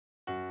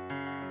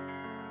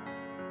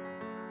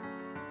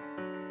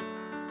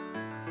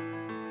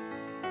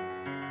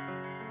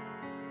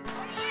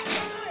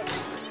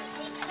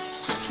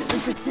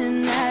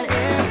pretend that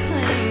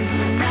airplanes in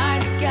the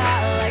night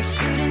sky like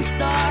shooting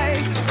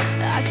stars?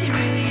 I could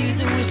really use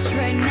a wish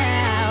right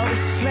now,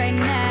 wish right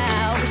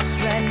now,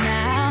 wish right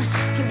now.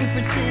 Could we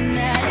pretend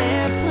that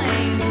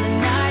airplanes in the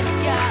night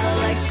sky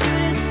like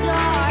shooting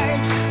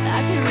stars?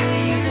 I could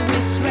really use a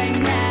wish right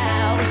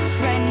now, wish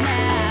right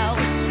now,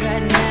 wish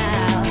right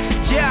now.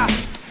 Yeah,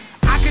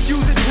 I could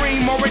use a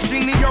dream or a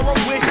genie or a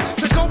wish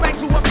to go back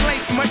to a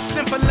place much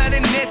simpler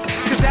than this.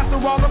 Cause after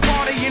all the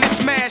partying and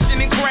smashing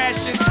and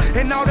crashing,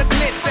 and all the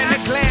glitz and the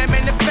glam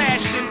and the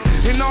fashion,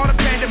 and all the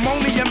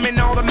pandemonium and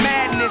all the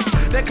madness,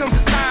 there comes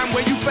a time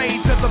where you fade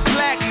to the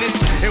blackness.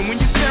 And when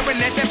you're staring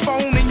at that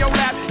phone in your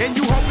lap, and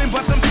you hoping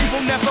but them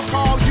people never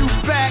call you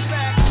back.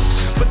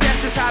 But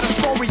that's just how the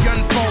story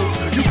unfolds.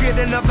 You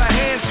get another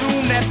hand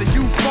soon after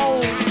you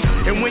fold.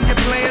 And when your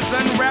plans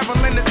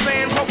unravel in the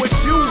sand, what would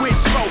you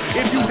wish for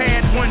if you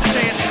had one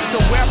chance?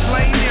 So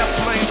airplane,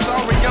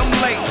 sorry I'm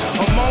late.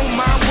 I'm on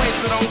my way,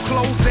 so don't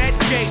close that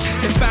gate.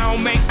 If I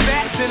don't make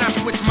that, then I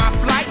switch my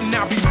flight, and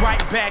I'll be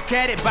right back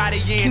at it by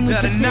the end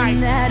of the night.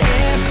 That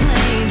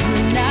airplanes in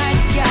the night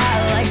sky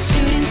like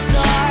shooting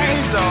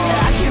stars.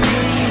 I can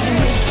really use a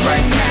wish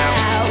right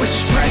now, wish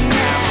right